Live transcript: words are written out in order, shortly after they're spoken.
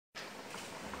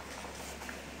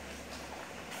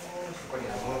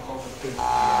Tiếng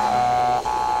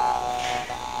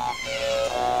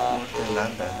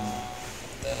láng tại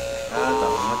tao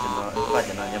nó chỉ nó ba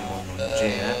chỉ nó nhầm một nụ chè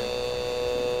á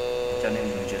cho nên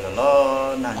nụ chè là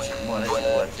lo nàng chỉ mua nó chỉ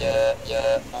qua chè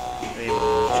vì một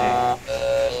nụ chè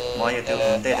mọi người tiêu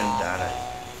không tê đừng trả lại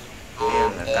bây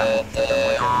là cá một cái tầm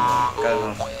mỗi chè cá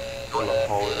không còn là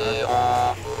hầu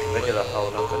nữa bây giờ là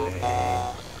hầu nó cần để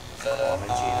có mấy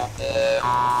chị này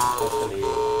có cái gì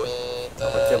có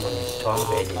chơi mình thoáng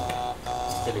về gì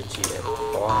cái gì chị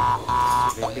có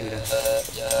lên đi đây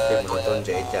để mình tôn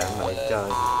dễ chẳng mà để chơi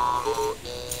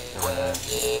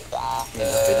nhìn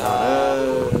là phải nào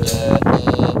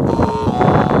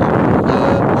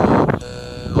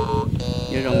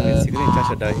như rong mình sẽ cho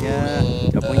sự đời nhá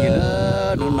cho bao nhiêu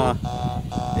nữa đúng nọ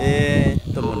ê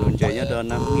tôi muốn nuôi chơi nhá đó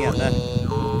nằm nghe đây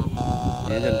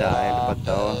nhớ dân đại bắt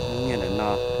đầu nghe là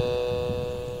nọ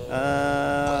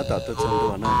tao tôi sống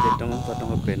đùa nó thì trong cái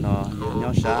bên nó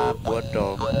nhau xa bữa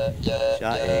trò xa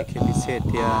ấy khi đi xe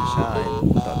tia xa ấy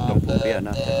tao trong vùng biển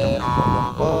nó trong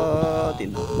lòng có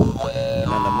tiền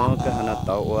nó là mua cái hàng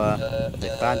tàu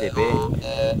để bán để về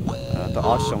tao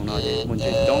ở sông nó thì muốn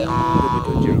chơi trong cái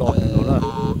chỗ chỉ lo nữa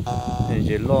thì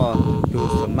chỉ lo đủ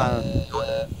sớm mà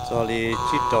rồi thì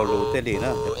chỉ trâu lúa tê lì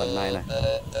nữa cái phần này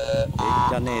thì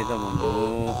cho nên tao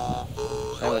muốn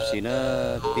sai một xí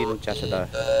nữa tin chả sợ đời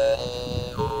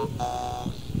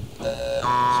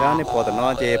sáng này bỏ tao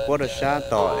nói thì bỏ được sáng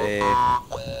tỏ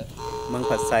măng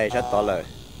phật xay sáng tỏ lời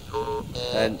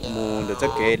mù được cho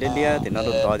kế lên lia thì nó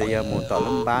được tỏ thì giờ mù tỏ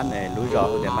lâm bán này lúi rò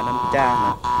để mà năm trang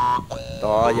nè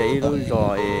tỏ giấy lúi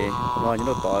rò rồi những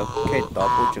đồ tỏ khi tỏ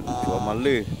phụ trưởng chúa mà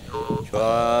lư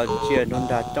chúa chia luôn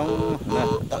ra trong nè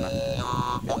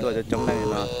tôi cho trong này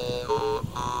nó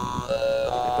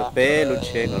tôi bé lúi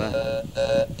xe của nó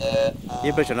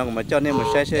như bây giờ nó mà cho nên một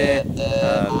xe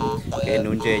cái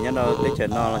nón chè nhá nó tới chợ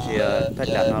nó là chỉถ้า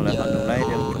จัดnó là phần nón đấy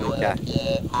thì không chặt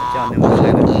cho nên một xe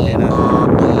là nón chè nó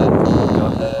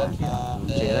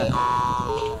chè đó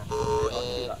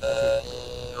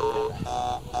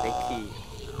Becky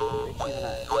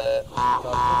này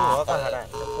cho nó có hả này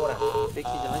cô này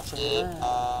Becky cho nó chè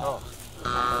đó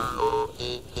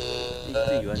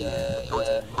đi gì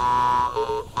vậy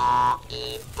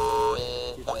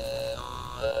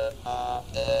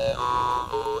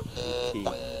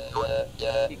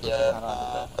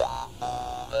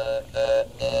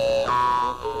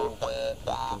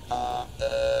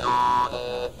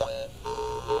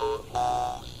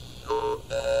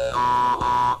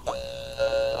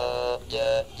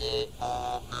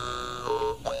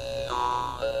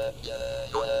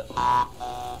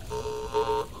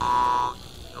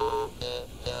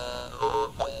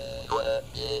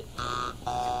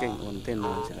cái nguồn tên là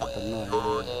sẽ là tấm nói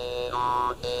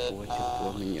của chụp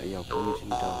của mình nhỏ nhỏ cũng xin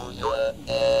chào nú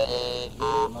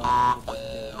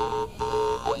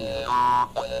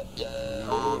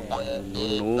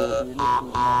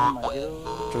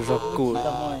cho cùi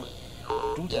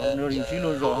chúng ta nó đi xí nó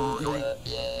giòn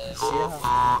xé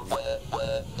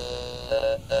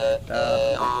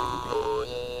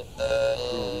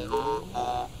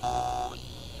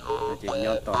chỉ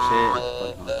nhau tỏ xe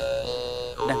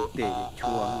còn đang để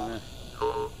chua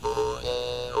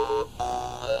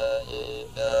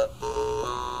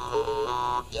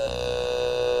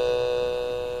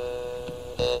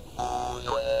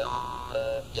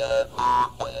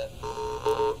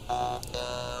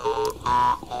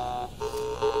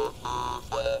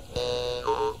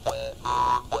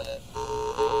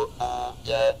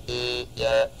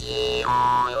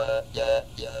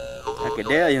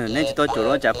cái đấy là nên chỉ tôi chủ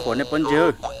nó chả khổ nên bún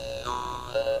chứ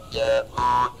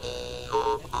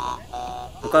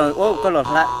con lọt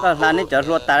lại nên chở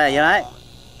ruột tài này vậy đấy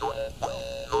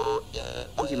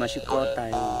cái gì mà sư có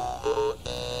tài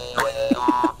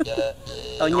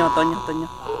tôi nhau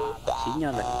xí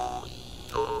nhau lại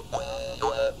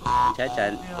trái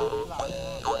chạy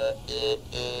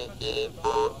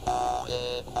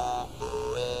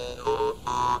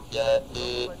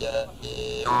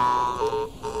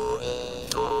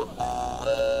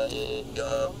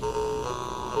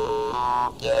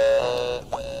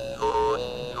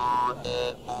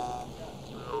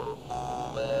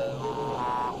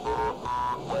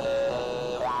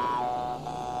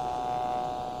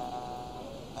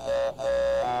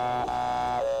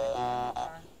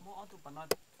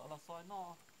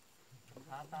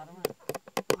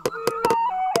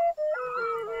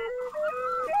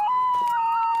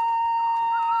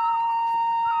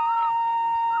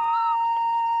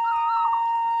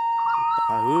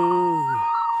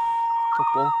có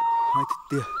bố hai thịt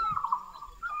tia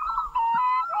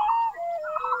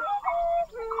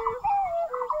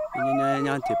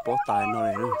nhanh chỉ bố tài nó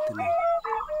này nữa thế này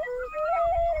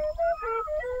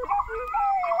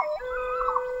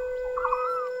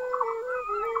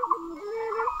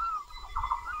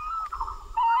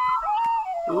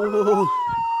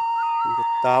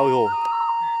tao yo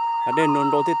ở đây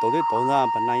nôn đô thì tổ ra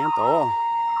bản này nhá tổ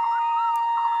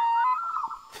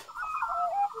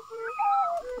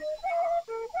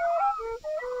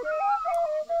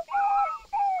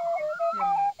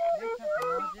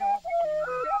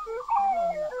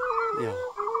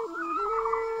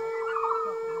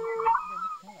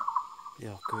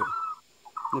giờ cứ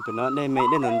nên tụi nó đây mấy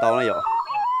đây nôn tàu này rồi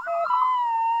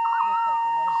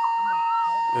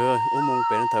mông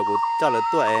bé thời của cho là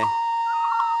tuổi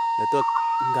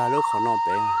gà lúc khó nọ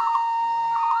bé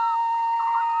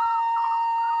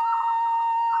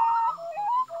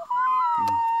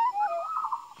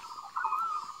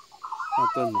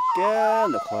tuần một cái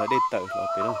nó khỏi đây tự là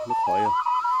bé nó khỏi rồi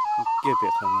kia bé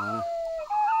khả năng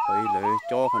khỏi lấy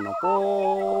cho khả năng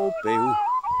bố béo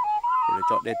để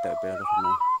cho đây tự bé là khả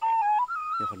năng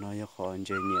giờ khả năng giờ khỏi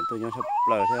chơi nhẹ tôi nhớ sắp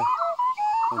lời thế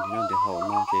con thì nó để hậu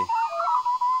nó thì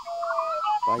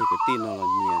bao nhiêu cái tin nó là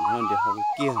nhẹ nó để hậu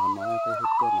kia khả năng cái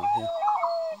tôi nó thế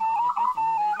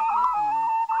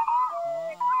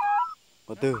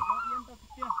có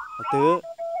từ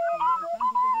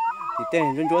thì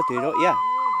tên dân chúa thì rõ ya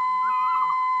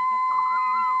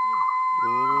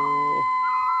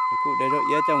cụ để rõ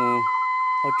ya trong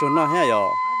họ trốn nó hết rồi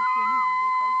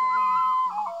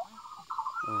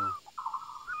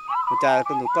cha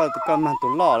con mang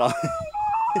tụi lọ rồi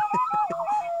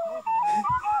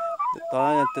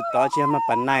tao chỉ mà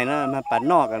bản này nó mà bản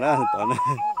nọ cả đó tao này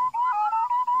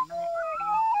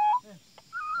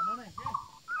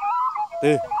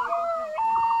từ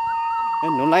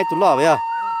nó lấy tụi lọ vậy à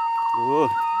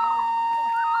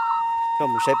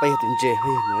không một sai bay tụi chè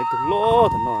hay nói tụi lọ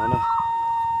tụi nọ nữa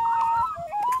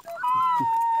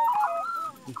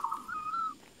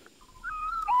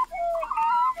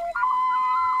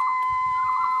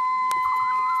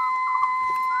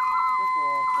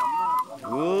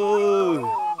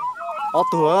ó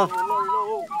tua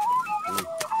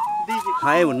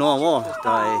hai một nọ mà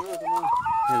tại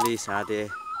đi xa thì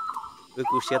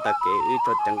cứ xe ta kể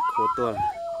cho chẳng khó tua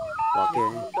bỏ cái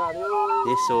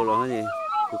đi số rồi gì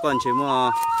cứ con chơi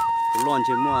mua cứ lon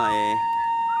chơi mua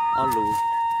ó lù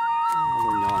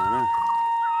nhỏ nữa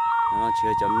nó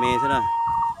chơi cho mê thế nào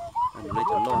nó lấy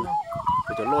cho lon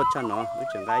cứ cho lót cho nó cứ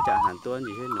chẳng gái trả hẳn tuôn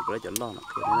gì hết nó cứ lấy cho lon nó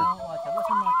kiểu này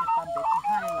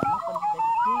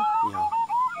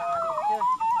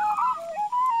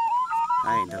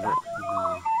hai đó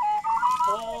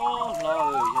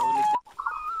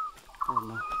rồi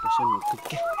nó cái sân một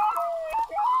cái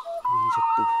nó chụp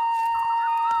tụ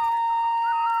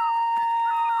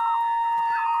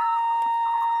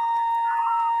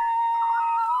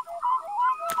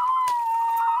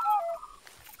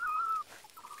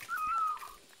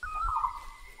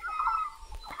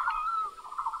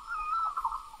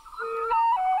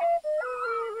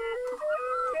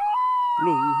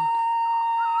luôn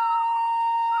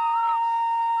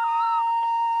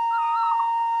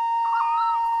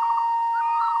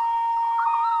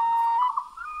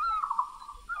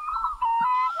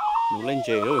nó lên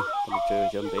trời rồi còn trời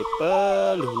chậm để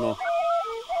bơ luôn nó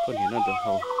con thì nó được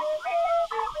hầu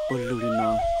bơ luôn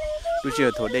nó lúc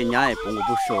chiều thôi đây nhái cũng có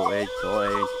bút sổ ấy rồi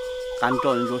cán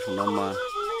tròn cho chúng nó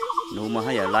mà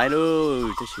hay là lái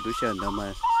luôn chứ chỉ lúc chiều nó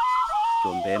mà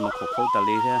chuẩn bị mà khổ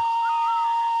tali thế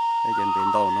bây giờ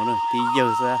bên đầu nó rồi tí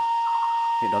giờ ra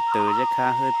thì đọt từ rất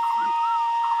khá hơn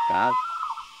cả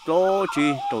lô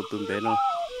chi đầu tuần bên nó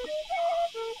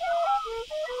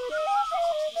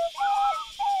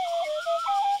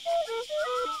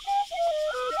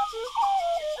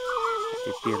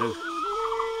tí rồi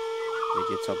để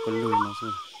chỉ sắp con lươn nó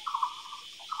thôi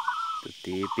từ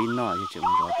tí pin nọ thì chừng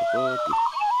rõ từ bớt tí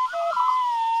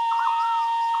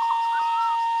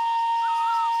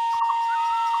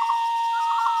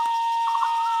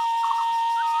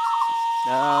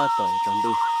đã tỏi trồng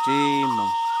đu chi mong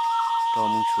cho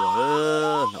mong chùa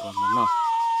nữa là còn món nọ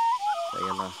đây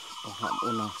là ông hạm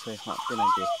ôn nó xoay hạm cái này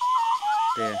thì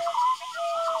để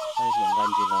hay dùng gan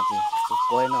gì là thì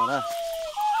quay nó đó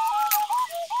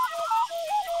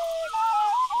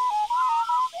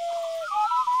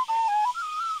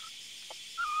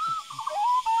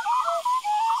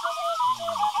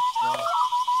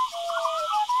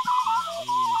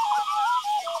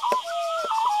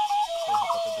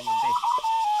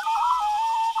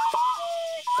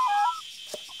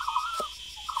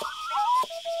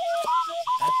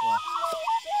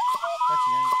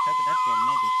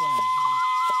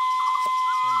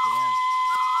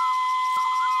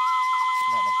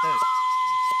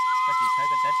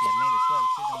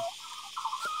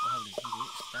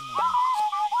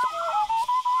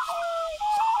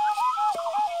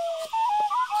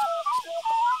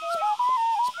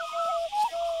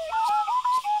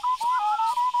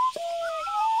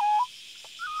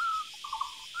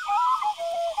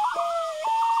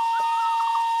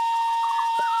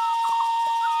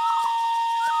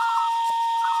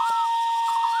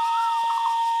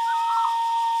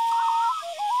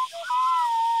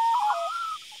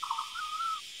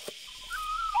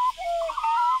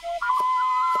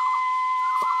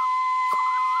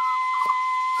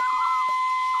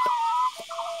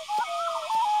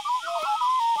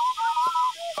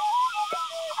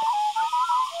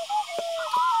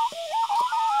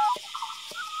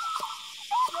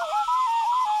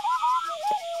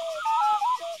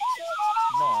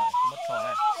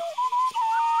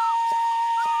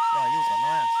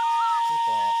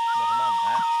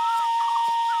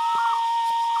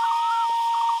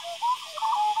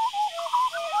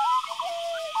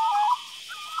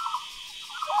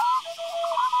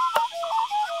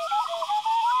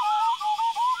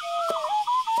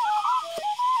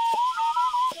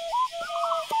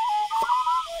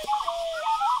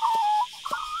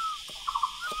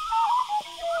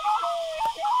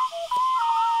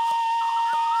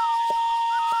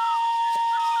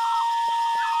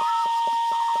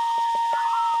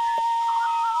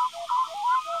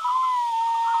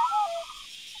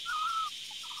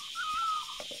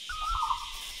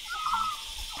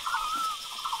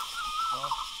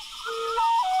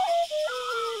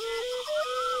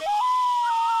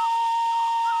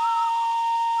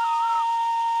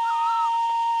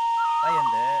bây giờ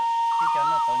để cái cho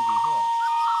nó tận gì thôi.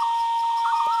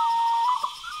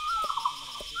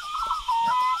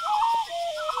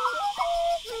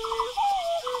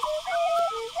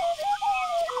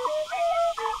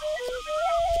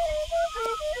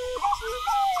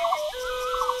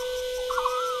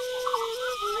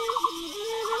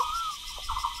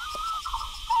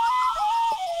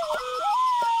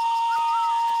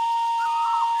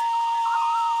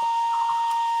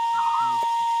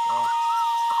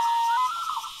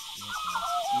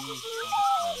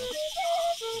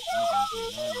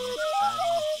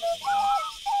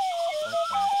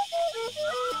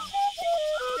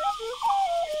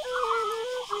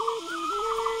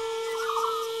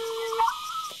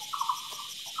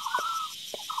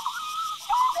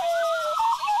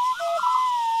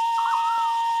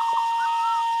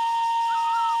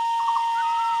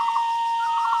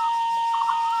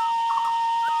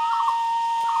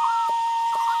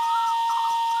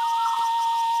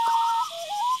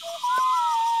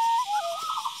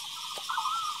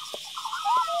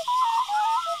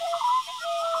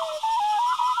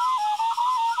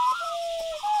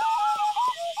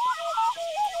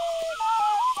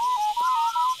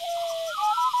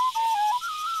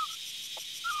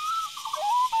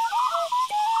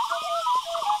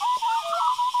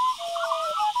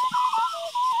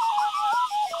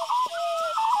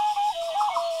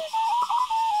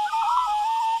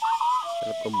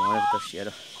 Có mỏ này ta xé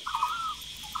rồi.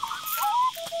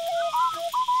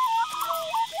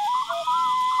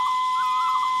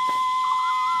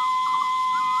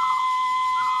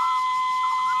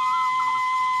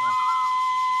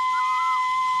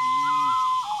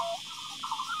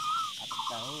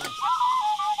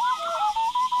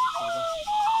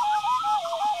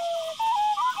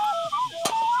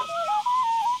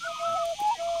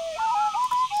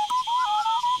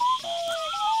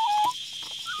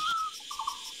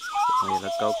 Đây là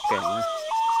câu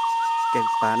kèn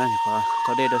pá này phải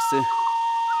có đây đó sư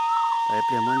tại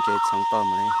bây muốn chơi sống to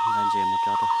mà này làm chơi một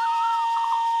trò thôi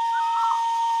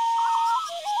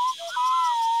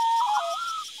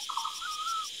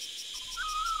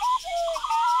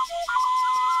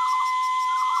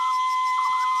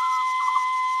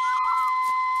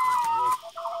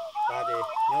ta đi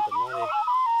nhớ tụi nó đi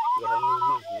vừa họ nuôi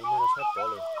mà nó sắp bỏ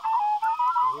rồi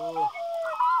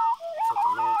sao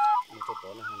tụi nó cho bỏ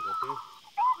nó hàng cái thứ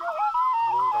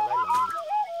muốn ta lấy lần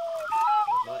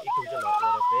nó ít tu cho lọ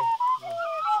rồi bé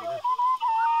xí nữa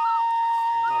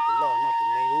nó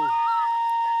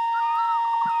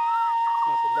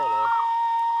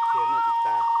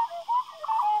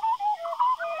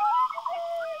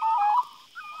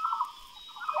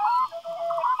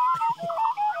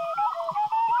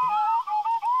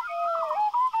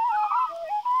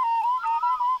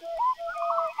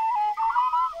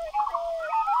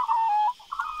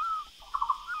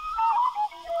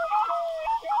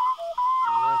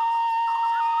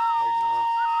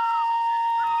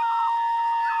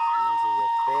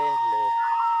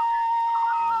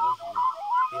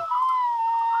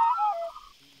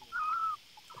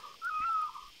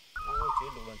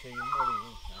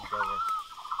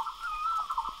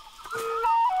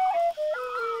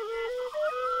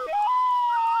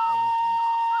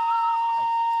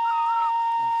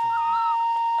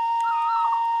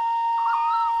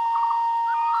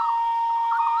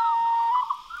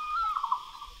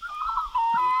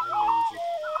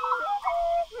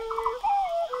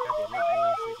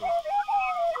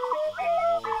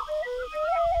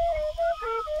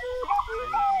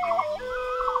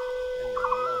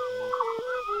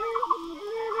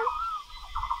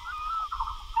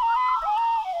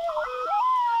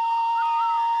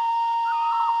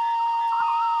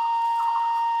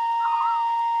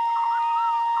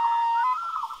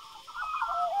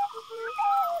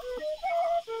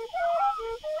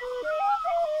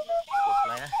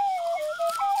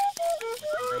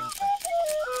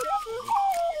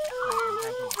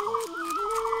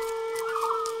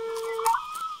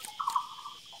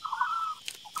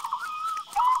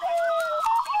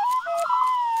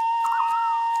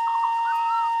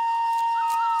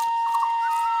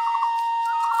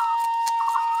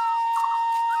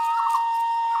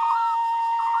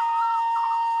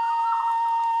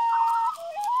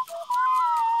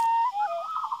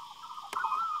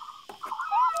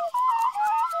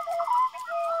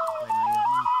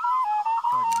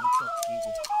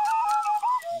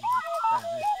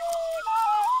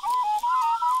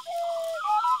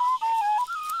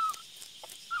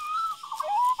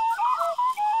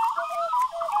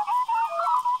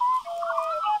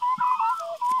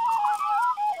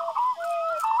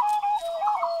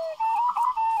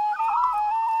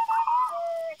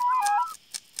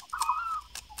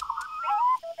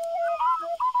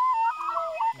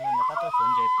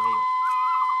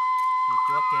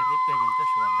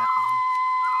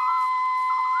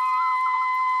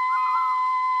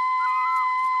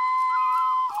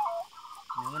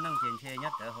lên xe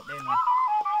nhất ở hộp đen mà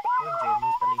Ôi trời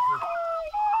mưa tali hư.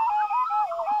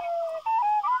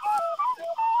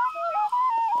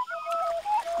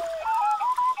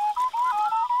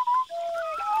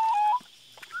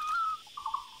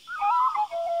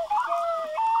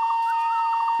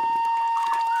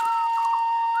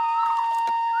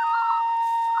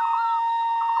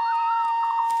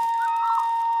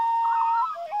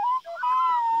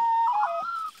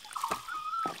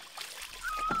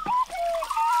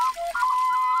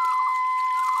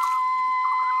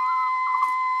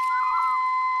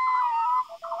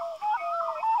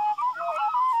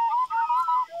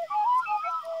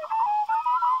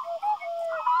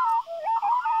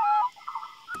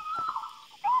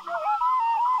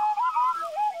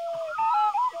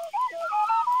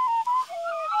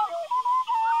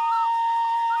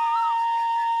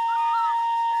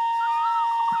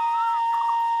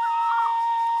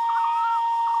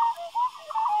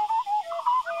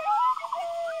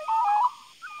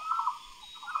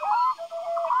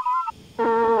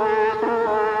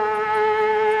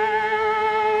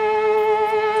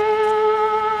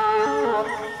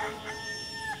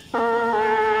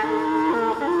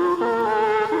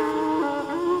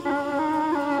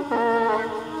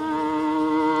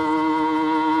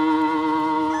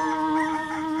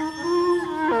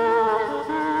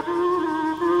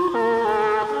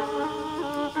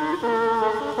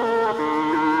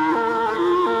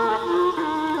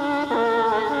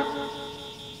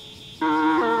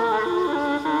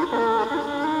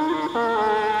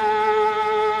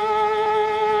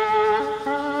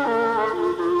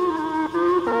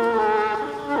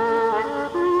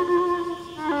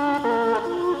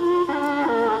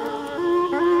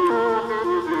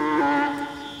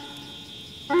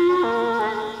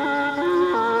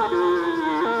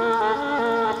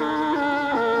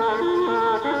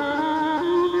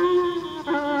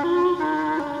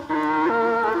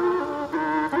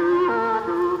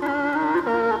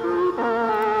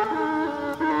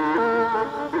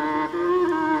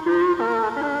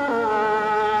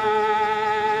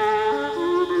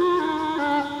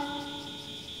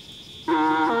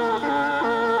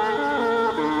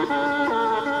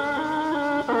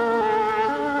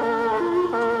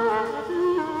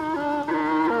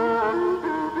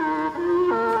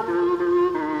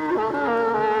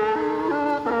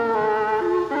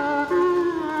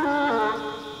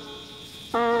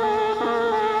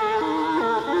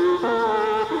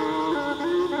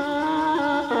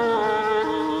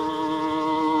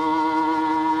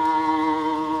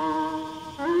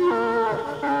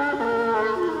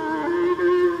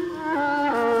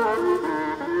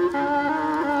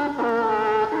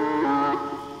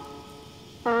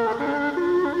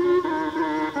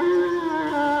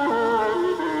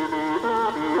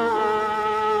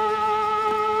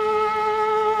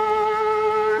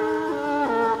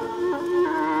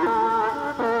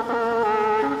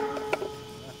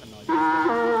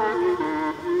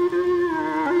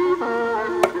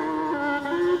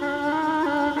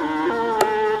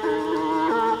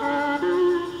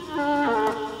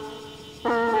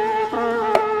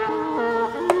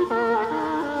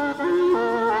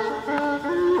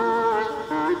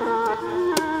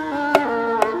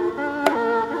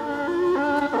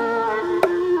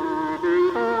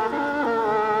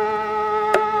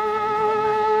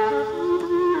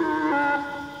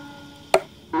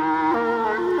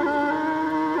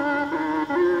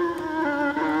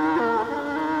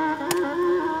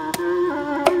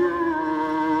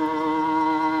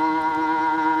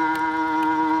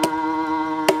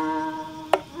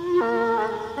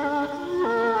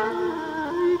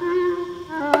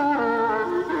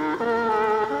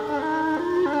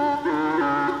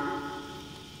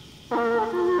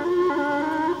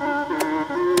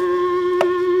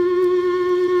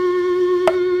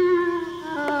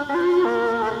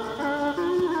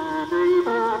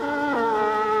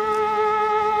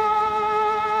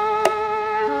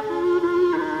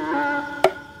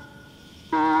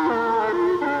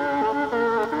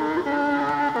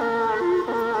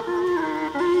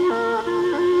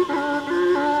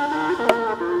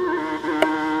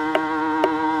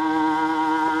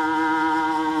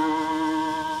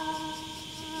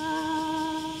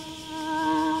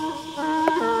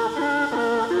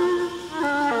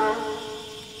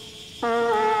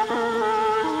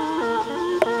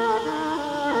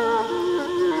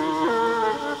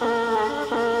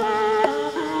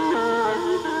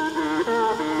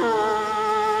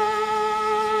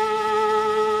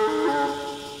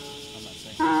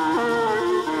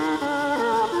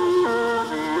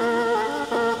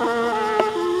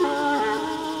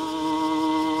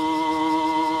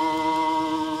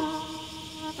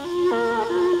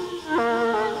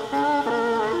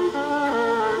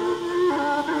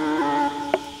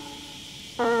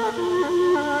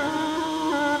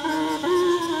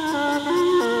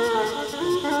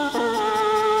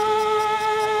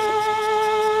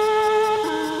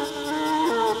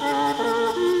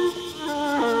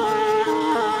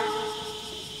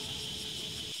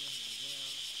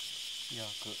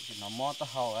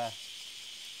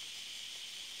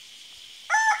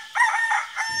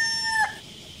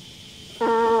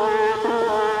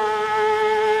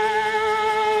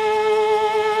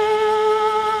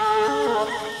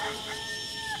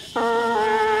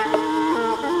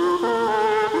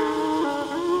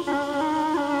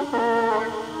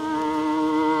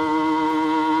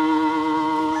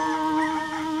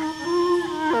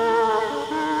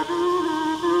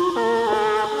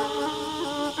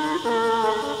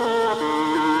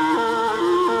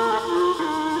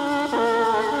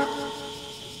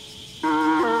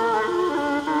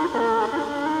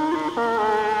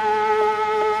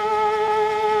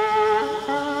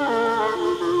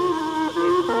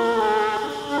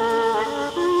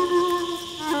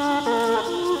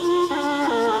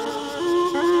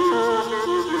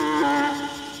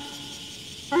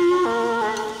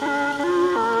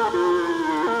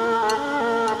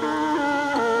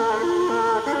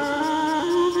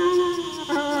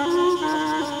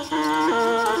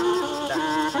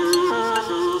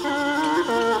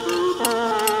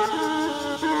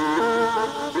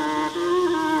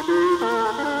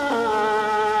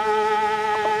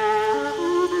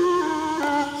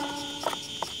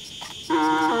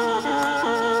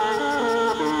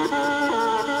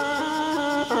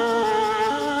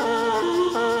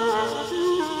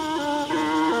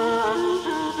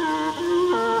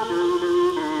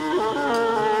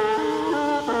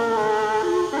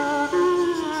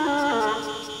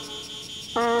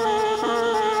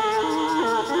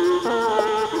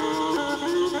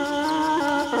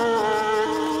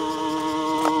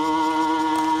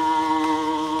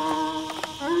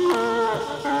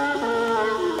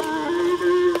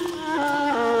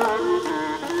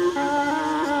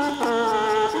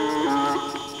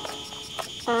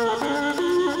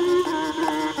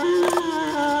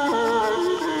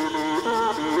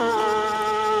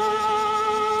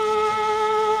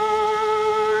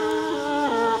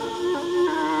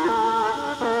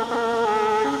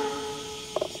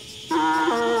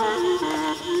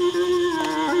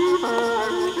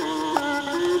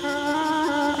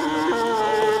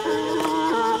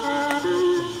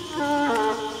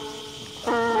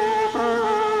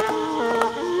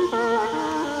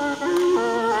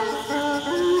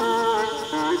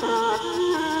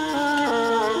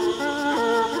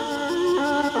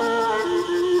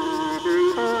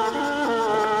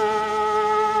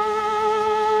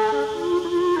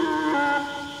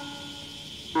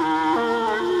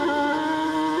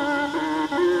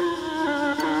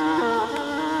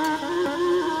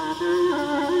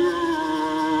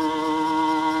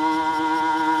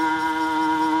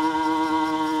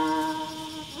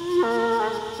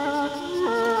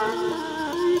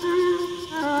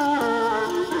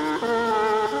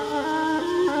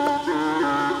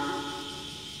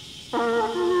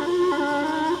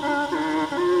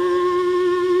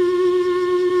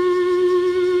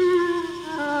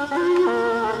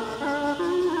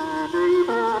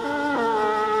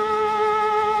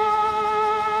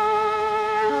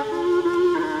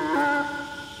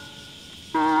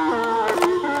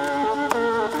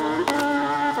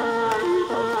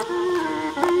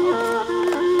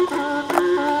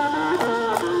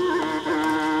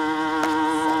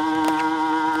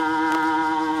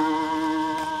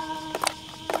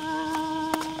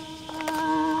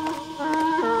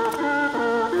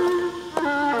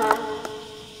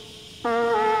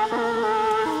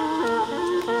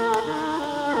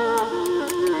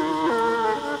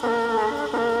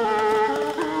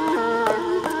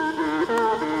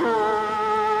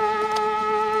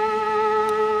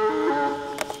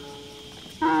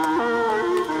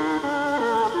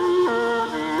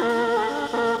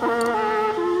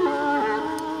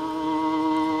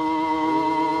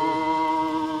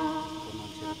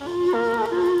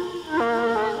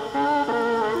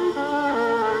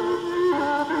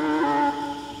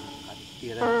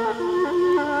 kia đây.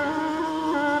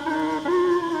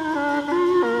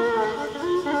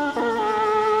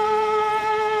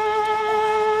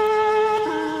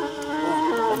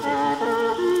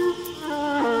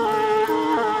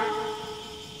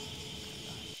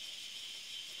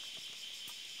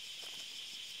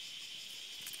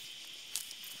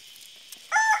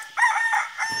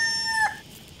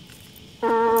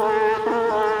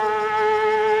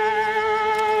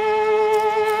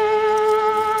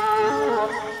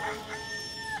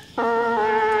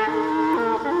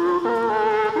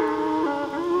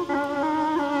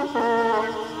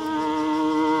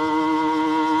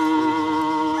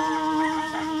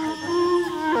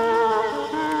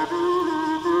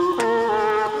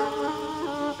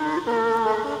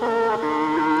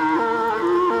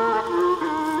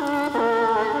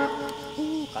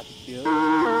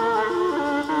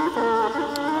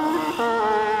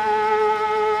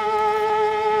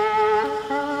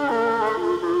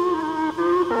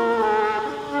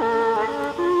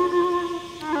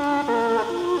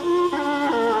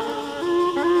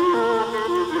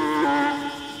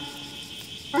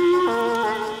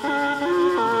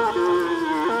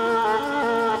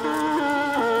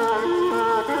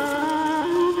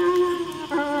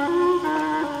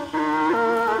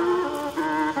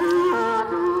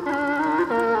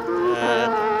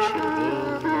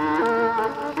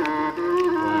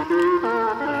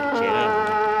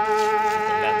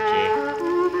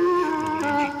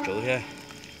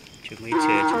 Chứ mấy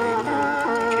xe cho đến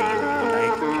chạy yêu ở đây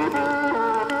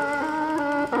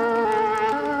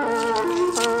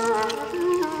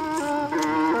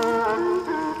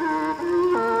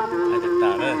hay được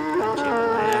tạo đó anh chị ở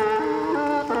đây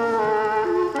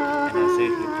anh sẽ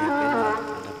hít cái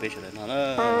nó bây giờ nó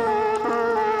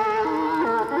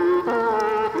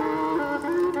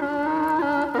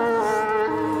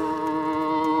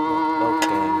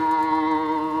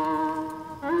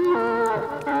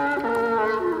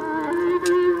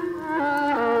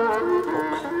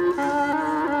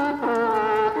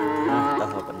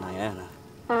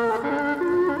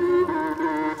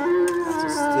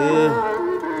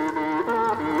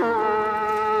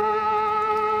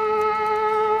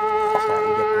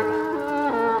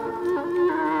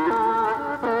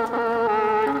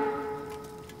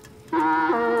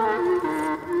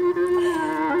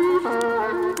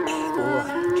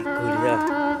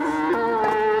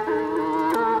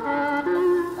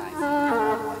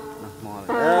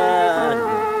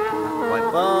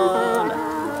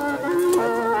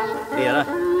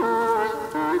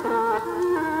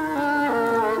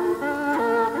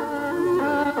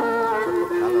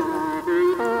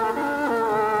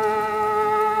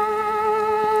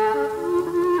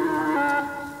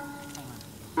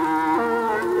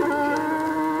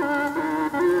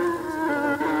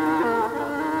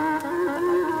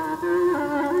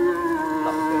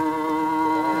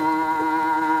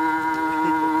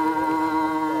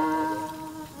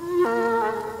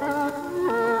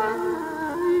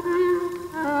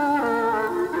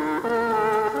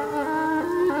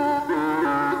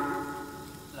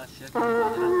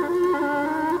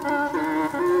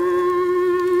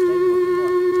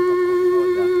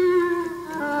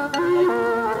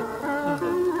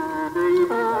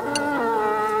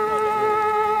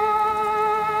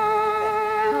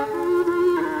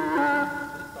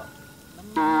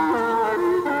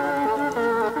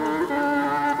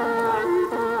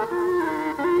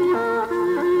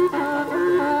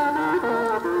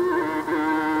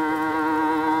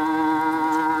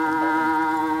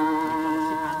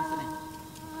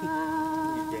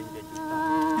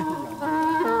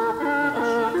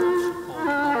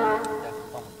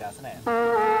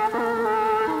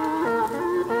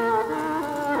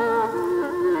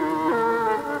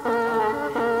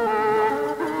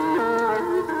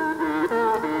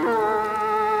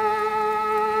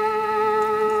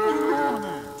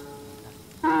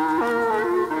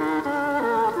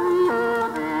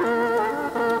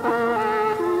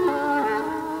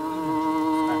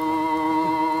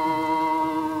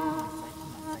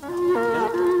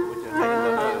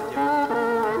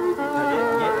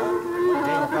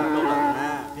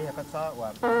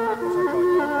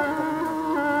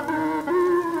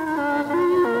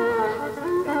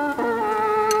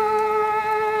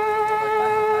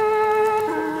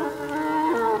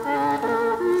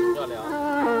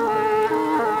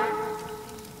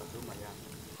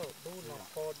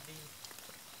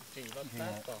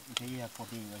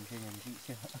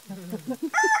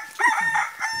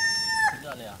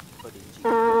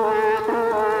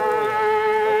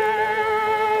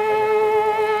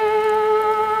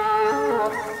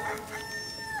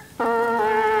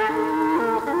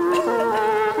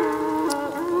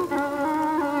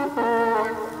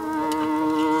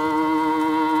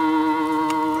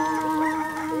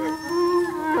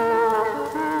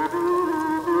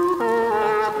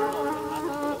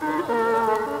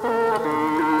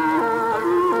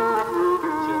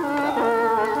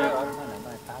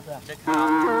sẽ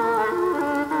không